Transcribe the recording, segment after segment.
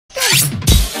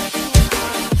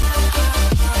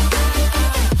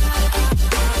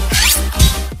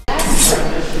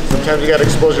Sometimes you gotta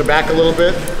expose your back a little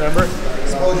bit, remember?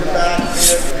 Expose your back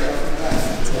here.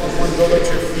 One, go let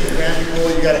your feet bend, roll.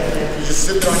 You just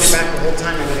sit there on your back the whole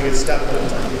time, you're gonna get stuck the whole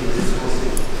time.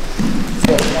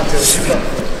 So, one, two, keep it up.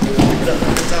 Keep it up,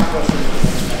 keep the top pressure.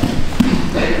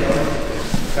 There you go.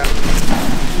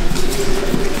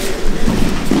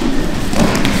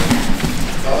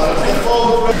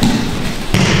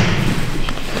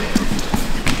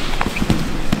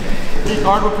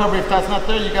 Guard recovery. If that's not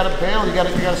there, you gotta bail. You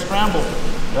gotta scramble.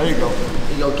 There you go.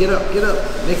 There you go. Get up. Get up.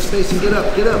 Make space and get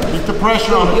up. Get up. Keep the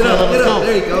pressure on. Get up. Get up.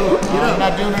 There you go. Get up. I'm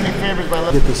not doing any favors by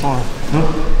letting. Get this on.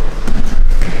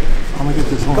 I'm gonna get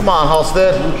this on. Come on,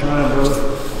 Halstead. I'm trying, bro.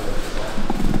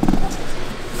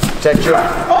 Check your.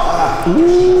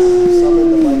 Ooh.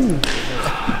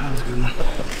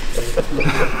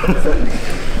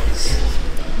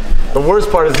 The worst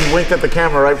part is he winked at the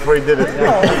camera right before he did it.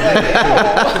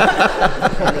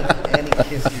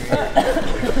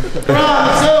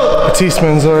 Batiste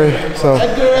Manzori, so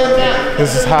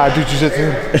this is how I do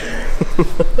jiu-jitsu.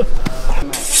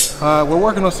 We're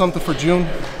working on something for June.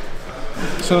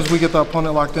 As soon as we get the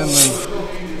opponent locked in, then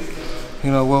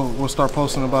you know we'll start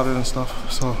posting about it and stuff.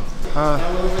 So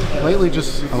lately,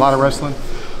 just a lot of wrestling,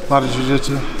 a lot of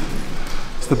jiu-jitsu.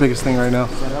 It's the biggest thing right now.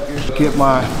 Get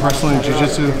my wrestling and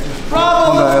jiu-jitsu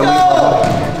on the elite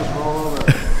level.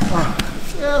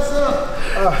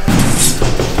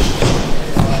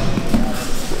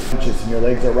 And your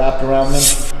legs are wrapped around them,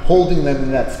 holding them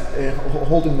in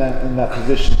that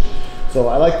position. So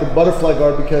I like the butterfly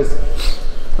guard because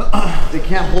they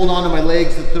can't hold on to my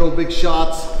legs to throw big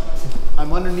shots.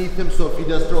 I'm underneath him, so if he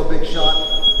does throw a big shot,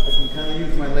 I can kind of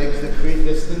use my legs to create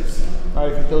distance. All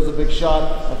right, if he throws a big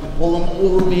shot, I can pull him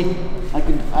over me. I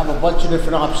have a bunch of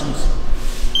different options.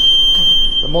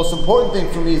 The most important thing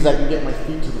for me is I can get my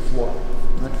feet to the floor.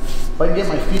 Right? If I can get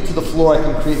my feet to the floor, I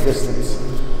can create distance.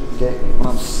 Okay,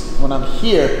 when I'm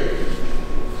here,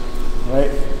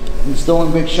 right, he's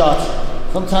throwing big shots.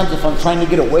 Sometimes if I'm trying to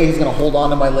get away, he's gonna hold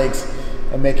on to my legs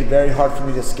and make it very hard for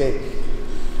me to escape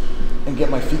and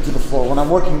get my feet to the floor. When I'm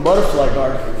working butterfly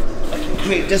guard, I can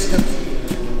create distance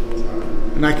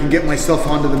and I can get myself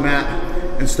onto the mat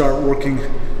and start working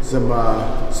some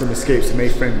escapes, some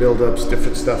A-frame buildups,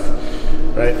 different stuff,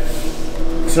 right?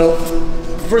 So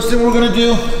first thing we're gonna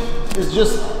do is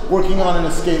just working on an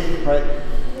escape, right?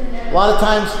 A lot of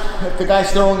times, if the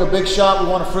guy's throwing a big shot, we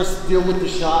want to first deal with the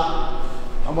shot.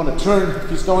 I want to turn, if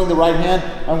he's throwing the right hand,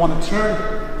 I want to turn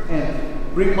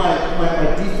and bring my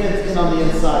defense in on the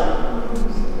inside.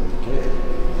 Okay.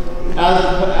 As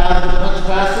the punch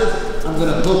passes, I'm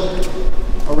going to hook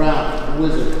around,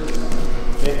 wizard.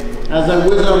 Okay. As I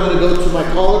wizard, I'm going to go to my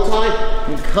collar tie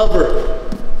and cover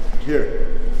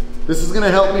here. This is going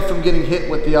to help me from getting hit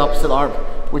with the opposite arm,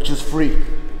 which is free.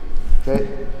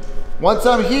 Okay. Once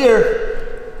I'm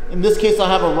here, in this case I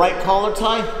have a right collar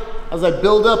tie. As I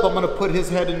build up, I'm gonna put his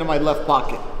head into my left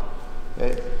pocket.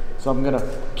 Okay? So I'm gonna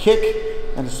kick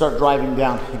and start driving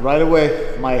down. And right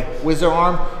away, my whizzer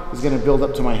arm is gonna build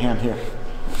up to my hand here.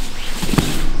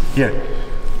 Here.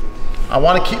 I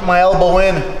wanna keep my elbow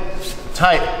in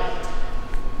tight,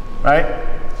 right?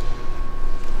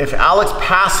 If Alex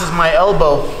passes my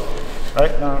elbow,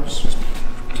 right? Now just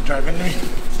drive into me.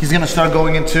 He's gonna start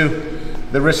going into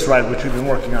the wrist ride, which we've been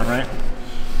working on, right?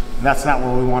 And that's not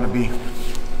where we want to be.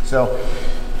 So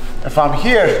if I'm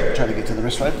here, try to get to the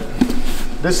wrist ride.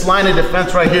 This line of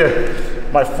defense right here,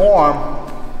 my forearm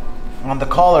on the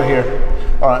collar here,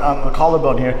 or on the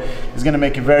collarbone here, is going to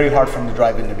make it very hard for him to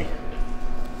drive into me.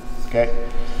 Okay?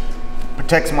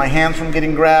 Protects my hands from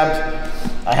getting grabbed.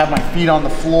 I have my feet on the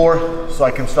floor so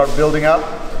I can start building up.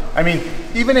 I mean,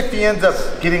 even if he ends up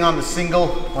getting on the single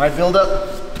when I build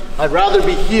up, I'd rather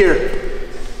be here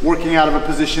working out of a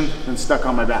position than stuck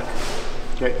on my back.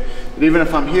 Okay? But even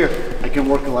if I'm here, I can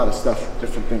work a lot of stuff,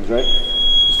 different things, right?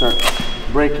 Start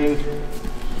breaking,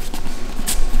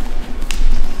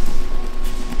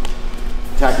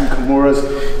 attacking Kimuras,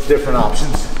 different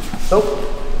options. So,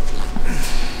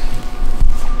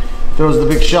 throws the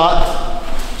big shot,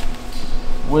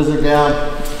 whizzer down,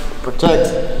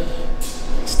 protect,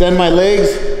 extend my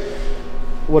legs.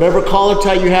 Whatever collar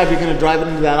tie you have, you're gonna drive it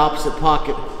into that opposite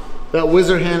pocket. That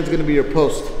whizzer hand is gonna be your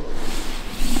post.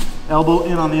 Elbow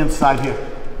in on the inside here.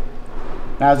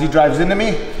 Now as he drives into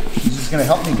me, he's just gonna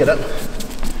help me get up.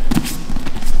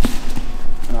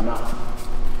 And I'm out.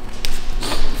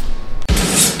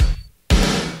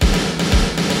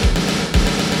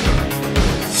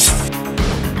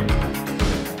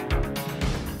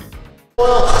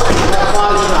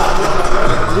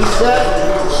 Reset,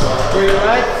 straight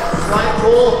right, slide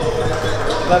pull,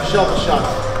 left shoulder shot.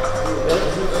 Okay.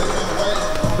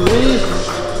 3,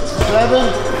 7,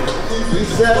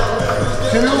 reset,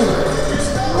 2,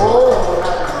 roll,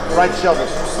 right shovel.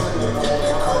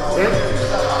 Hit,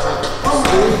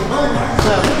 3,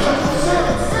 7,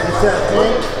 reset,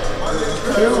 8,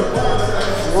 2,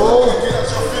 roll,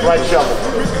 right shovel.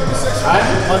 All right,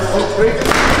 1, 2, 3.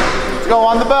 Let's go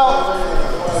on the belt.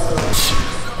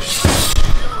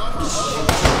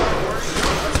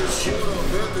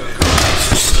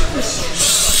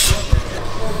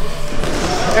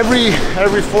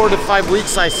 Every 4 to 5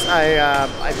 weeks, I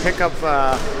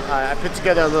put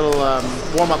together a little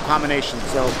warm-up combination.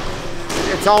 So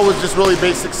it's always just really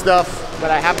basic stuff, but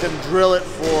I have them drill it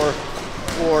for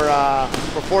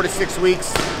 4 to 6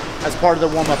 weeks as part of the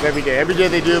warm-up every day. Every day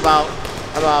they do about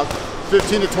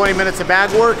 15 to 20 minutes of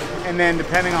bag work, and then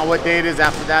depending on what day it is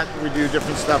after that, we do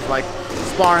different stuff like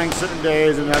sparring certain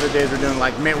days, and other days we're doing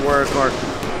like mitt work or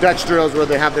Dutch drills where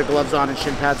they have their gloves on and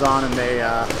shin pads on and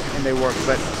they work.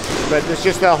 But it's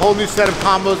just a whole new set of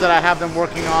combos that I have them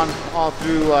working on all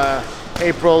through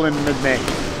April and mid-May.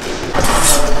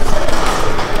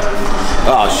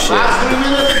 Oh shit. Last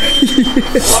 3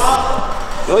 minutes.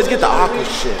 You always get the awkward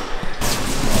shit.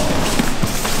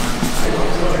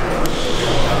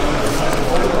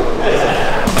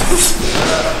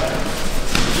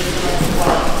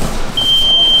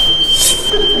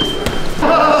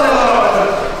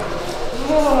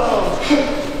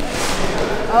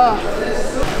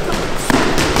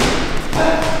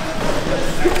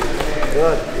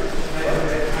 Good.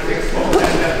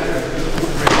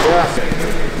 Yes.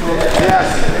 Yes.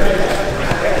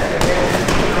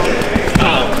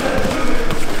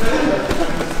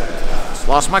 Just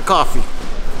lost my coffee.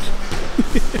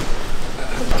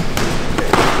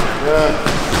 Good.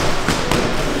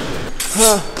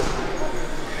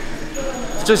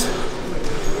 It just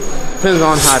depends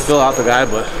on how I feel out the guy,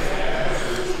 but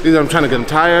either I'm trying to get him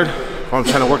tired, or I'm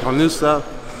trying to work on new stuff,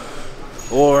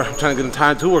 or I'm trying to get him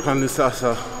tired to work on new stuff.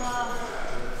 So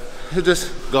it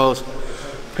just goes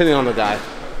depending on the guy.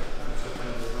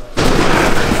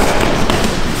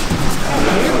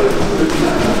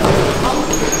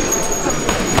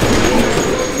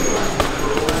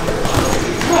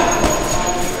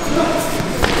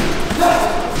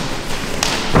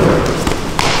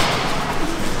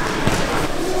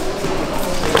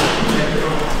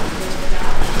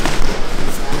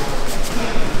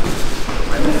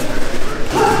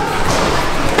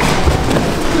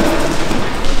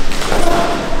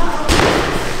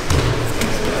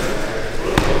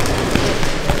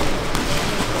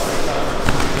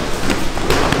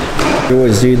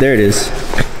 Dude, there it is.